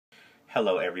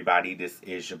Hello everybody, this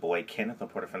is your boy Kenneth,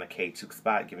 reporter from the KTookes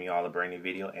spot, giving you all a brand new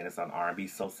video, and it's on R&B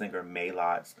soul singer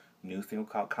Mélat's new single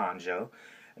called Konjo.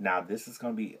 Now this is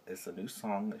going to be, it's a new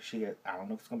song that I don't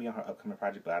know if it's going to be on her upcoming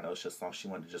project, but I know it's just a song she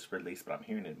wanted to just release, but I'm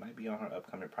hearing it might be on her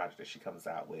upcoming project that she comes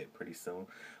out with pretty soon.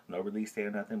 No release date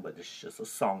or nothing, but this is just a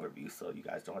song review, so you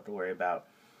guys don't have to worry about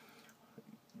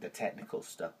the technical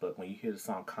stuff. But when you hear the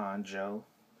song Konjo,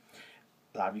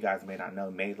 a lot of you guys may not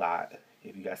know Mélat.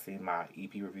 If you guys seen my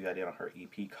EP review I did on her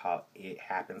EP called It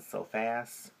Happens So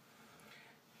Fast,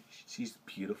 she's a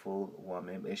beautiful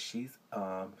woman, and she's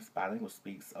bilingual,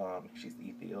 speaks she's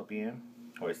Ethiopian,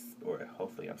 or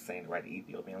hopefully I'm saying the right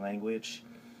Ethiopian language.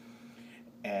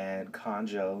 And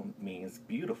Konjo means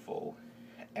beautiful,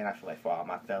 and I feel like for all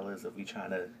my fellas, if you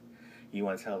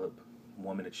want to tell a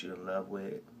woman that you're in love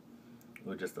with,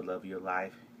 or just the love of your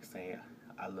life, saying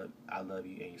I love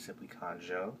you, and you're simply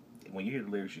Konjo. When you hear the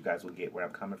lyrics, you guys will get where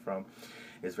I'm coming from.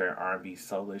 It's very R&B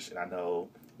soulish, and I know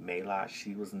Mélat,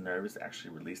 she was nervous to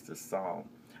actually release this song.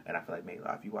 And I feel like,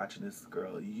 Mélat, if you're watching this,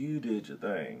 girl, you did your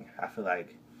thing. I feel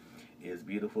like it's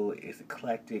beautiful, it's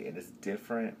eclectic, and it's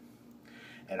different.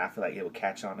 And I feel like it will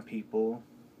catch on to people.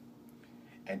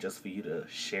 And just for you to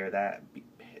share that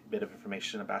bit of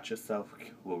information about yourself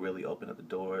will really open up the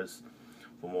doors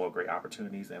for more great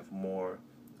opportunities and for more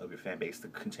of your fan base to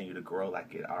continue to grow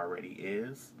like it already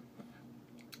is.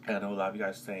 And I know a lot of you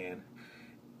guys are saying,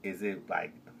 is it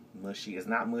like mushy? It's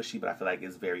not mushy, but I feel like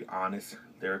it's very honest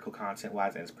lyrical content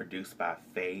wise, and it's produced by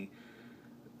Faye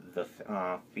the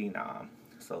Phenom.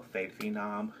 So Faye the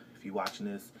Phenom, if you're watching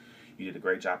this, you did a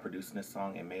great job producing this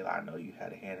song, and Mélat, I know you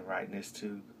had a hand in writing this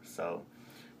too, so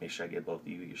make sure I give both of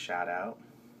you your shout out.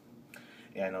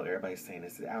 And I know everybody's saying,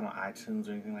 is it out on iTunes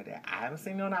or anything like that? I haven't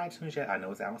seen it on iTunes yet. I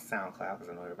know it's out on SoundCloud, because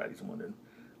I know everybody's wondering,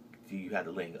 do you have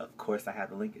the link? Of course I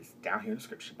have the link. It's down here in the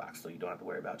description box, so you don't have to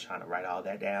worry about trying to write all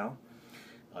that down.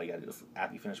 All you gotta do is,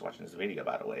 after you finish watching this video,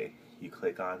 by the way, you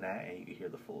click on that and you can hear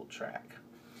the full track.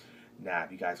 Now,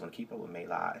 if you guys want to keep up with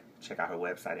Mélat, check out her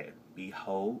website at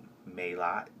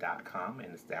beholdmelat.com,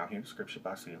 and it's down here in the description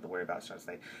box, so you don't have to worry about trying to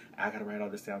say, I gotta write all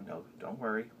this down. No, don't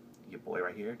worry. Your boy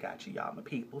right here got you. Y'all my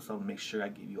people, so make sure I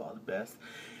give you all the best.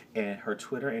 And her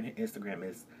Twitter and her Instagram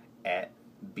is at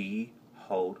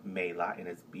beholdmelat, and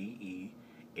it's BEHOLDMELAT,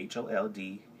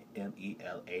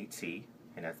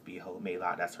 and that's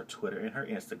beholdmelat. That's her Twitter and her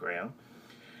Instagram.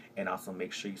 And also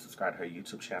make sure you subscribe to her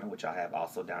YouTube channel, which I'll have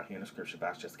also down here in the description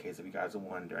box, just in case if you guys are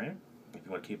wondering, if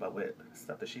you want to keep up with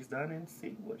stuff that she's done and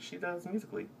see what she does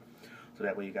musically. So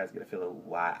that way you guys get a feel of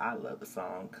why I love the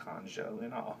song Konjo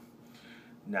and all.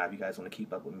 Now, if you guys want to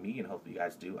keep up with me, and hopefully you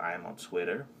guys do, I am on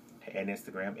Twitter and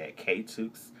Instagram at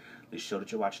KTookes. The show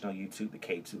that you're watching on YouTube, the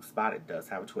KTookes spot, it does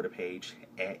have a Twitter page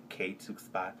at KTookes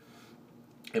spot.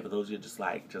 And for those of you just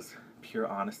pure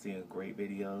honesty and great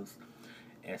videos,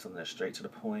 and something that's straight to the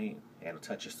point and will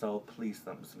touch your soul, please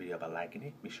thumb this video by liking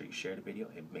it. Make sure you share the video,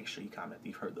 and make sure you comment if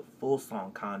you've heard the full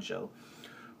song Konjo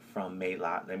from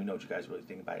Mélat. Let me know what you guys really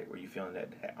think about it. Were you feeling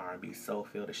that R&B soul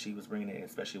feel that she was bringing in,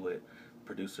 especially with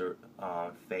producer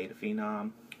Faye the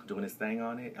Phenom doing his thing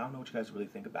on it? I don't know what you guys really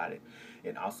think about it.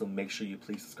 And also make sure you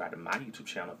please subscribe to my YouTube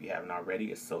channel if you haven't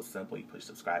already. It's so simple. You push the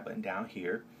subscribe button down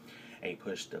here, and you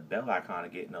push the bell icon to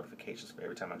get notifications for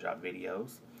every time I drop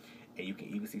videos. And you can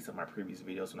even see some of my previous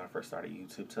videos when I first started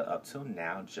YouTube to up till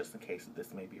now, just in case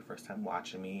this may be your first time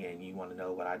watching me and you want to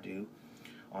know what I do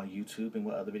on YouTube and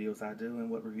what other videos I do and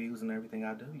what reviews and everything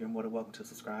I do. You're more than welcome to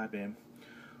subscribe, and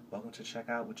welcome to check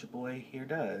out what your boy here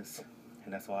does.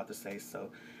 And that's all I have to say.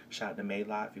 So shout out to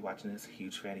Mélat if you're watching this.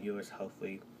 Huge fan of yours.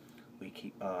 Hopefully we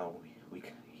keep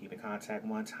in contact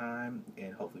one time,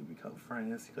 and hopefully we become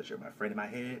friends, because you're my friend in my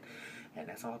head. And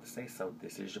that's all I have to say. So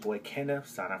this is your boy Kenneth,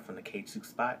 sign out from the KTookes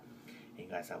spot. And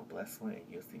you guys have a blessed one, and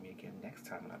you'll see me again next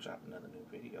time when I drop another new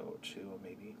video, or 2 or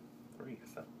maybe 3.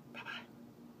 So bye bye.